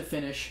start to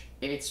finish,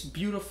 it's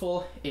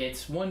beautiful,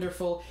 it's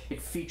wonderful,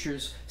 it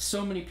features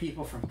so many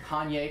people from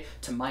Kanye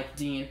to Mike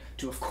Dean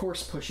to, of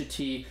course, Pusha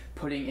T,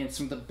 putting in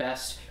some of the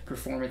best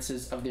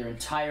performances of their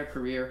entire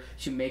career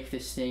to make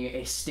this thing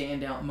a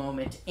standout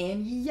moment,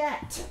 and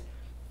yet,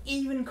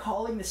 even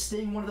calling this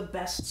thing one of the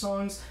best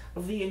songs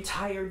of the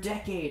entire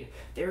decade,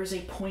 there is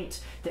a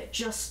point that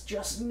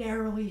just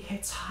narrowly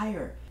hits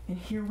higher. And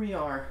here we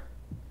are,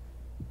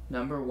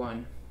 number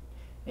 1.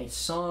 A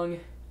song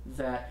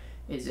that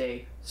is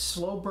a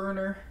slow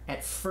burner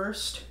at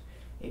first,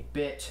 a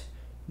bit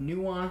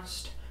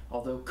nuanced,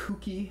 although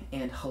kooky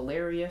and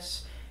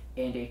hilarious,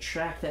 and a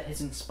track that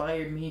has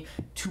inspired me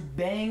to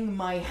bang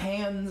my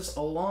hands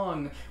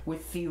along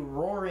with the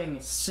roaring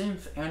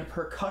synth and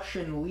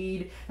percussion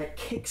lead that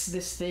kicks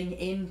this thing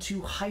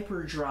into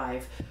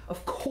hyperdrive.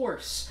 Of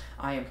course,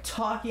 I am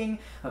talking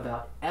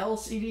about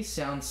LCD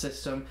Sound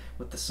System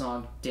with the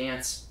song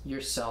Dance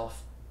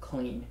Yourself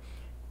Clean.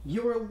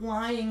 you're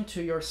lying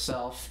to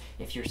yourself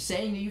if you're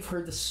saying that you've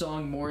heard the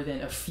song more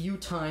than a few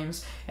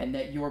times and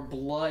that your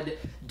blood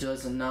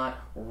does not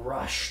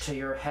rush to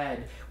your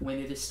head when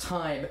it is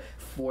time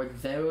for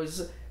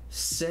those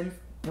synth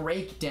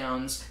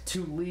breakdowns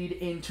to lead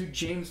into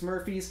James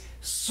Murphy's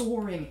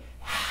soaring,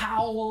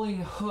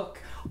 howling hook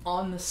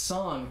on the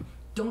song.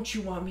 Don't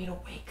you want me to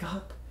wake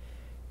up?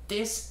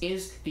 This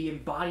is the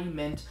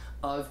embodiment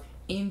of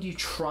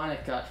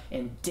indie-tronica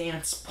and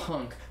dance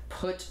punk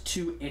put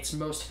to its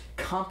most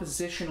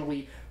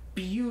compositionally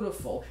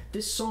beautiful.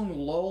 This song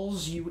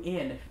lulls you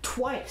in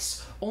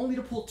twice, only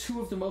to pull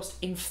two of the most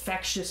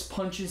infectious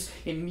punches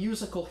in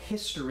musical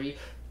history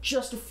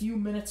just a few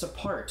minutes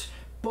apart.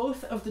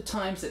 Both of the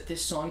times that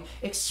this song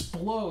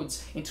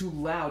explodes into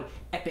loud,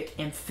 epic,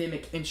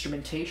 anthemic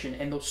instrumentation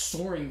and those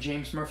soaring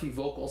James Murphy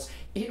vocals,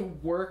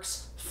 it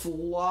works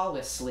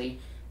flawlessly.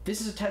 This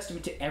is a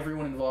testament to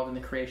everyone involved in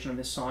the creation of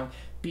this song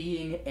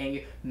being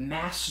a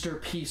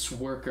masterpiece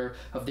worker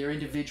of their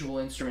individual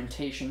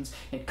instrumentations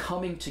and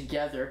coming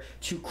together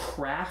to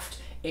craft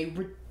a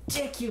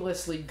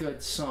ridiculously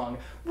good song.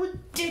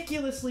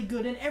 Ridiculously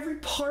good, and every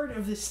part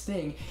of this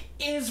thing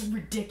is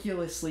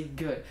ridiculously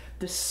good.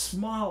 The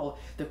small,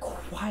 the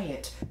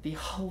quiet, the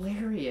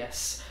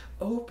hilarious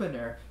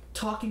opener,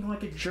 talking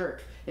like a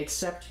jerk,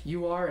 except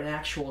you are an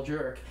actual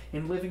jerk,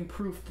 and living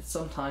proof that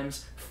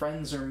sometimes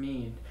friends are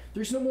mean.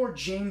 There's no more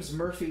James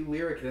Murphy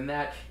lyric than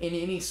that in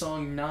any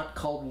song not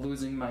called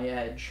Losing My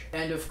Edge.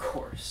 And of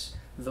course,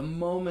 the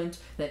moment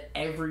that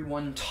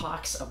everyone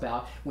talks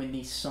about when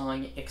the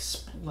song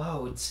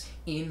explodes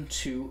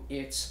into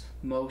its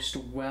most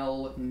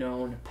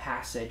well-known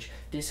passage.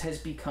 This has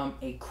become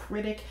a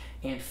critic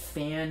and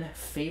fan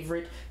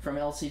favorite from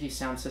LCD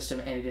Soundsystem,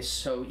 and it is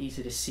so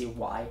easy to see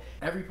why.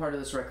 Every part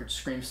of this record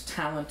screams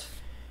talent,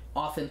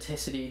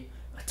 authenticity,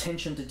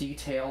 attention to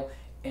detail,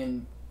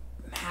 and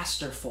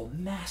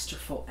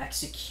masterful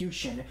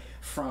execution,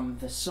 from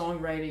the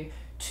songwriting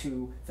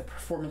to the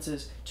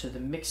performances to the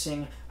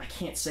mixing. I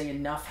can't say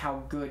enough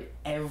how good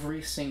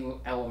every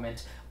single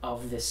element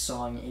of this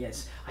song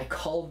is. I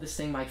called this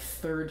thing my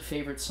third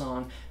favorite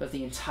song of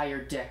the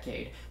entire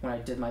decade when I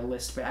did my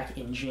list back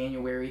in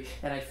January,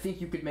 and I think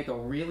you could make a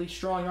really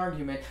strong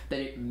argument that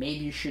it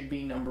maybe should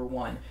be number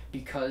one,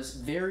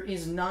 because there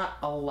is not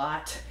a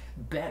lot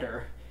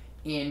better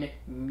in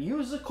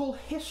musical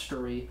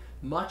history,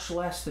 much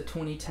less the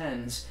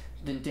 2010s,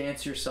 than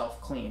Dance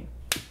Yourself Clean.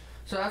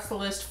 So that's the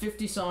list.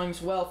 50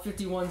 songs, well,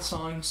 51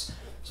 songs.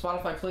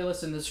 Spotify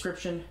playlist in the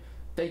description.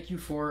 Thank you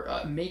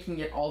for making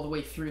it all the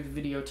way through the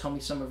video. Tell me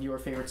some of your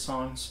favorite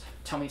songs.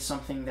 Tell me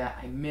something that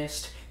I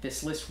missed.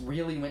 This list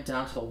really went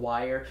down to the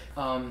wire.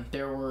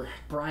 There were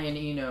Brian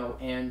Eno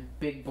and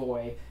Big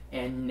Boy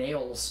and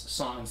Nails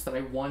songs that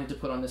I wanted to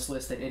put on this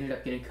list that ended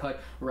up getting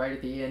cut right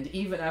at the end,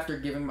 even after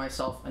giving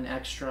myself an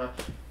extra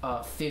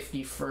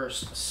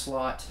 51st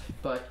slot.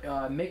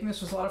 But making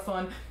this was a lot of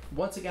fun.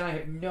 Once again, I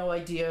have no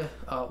idea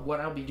what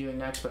I'll be doing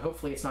next, but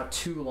hopefully it's not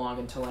too long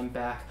until I'm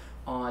back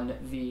on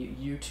the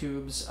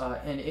YouTubes.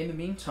 And in the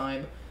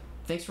meantime,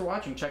 thanks for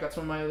watching. Check out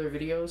some of my other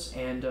videos,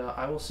 and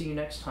I will see you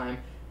next time,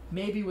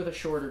 maybe with a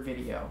shorter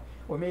video,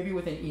 or maybe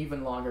with an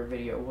even longer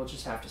video. We'll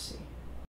just have to see.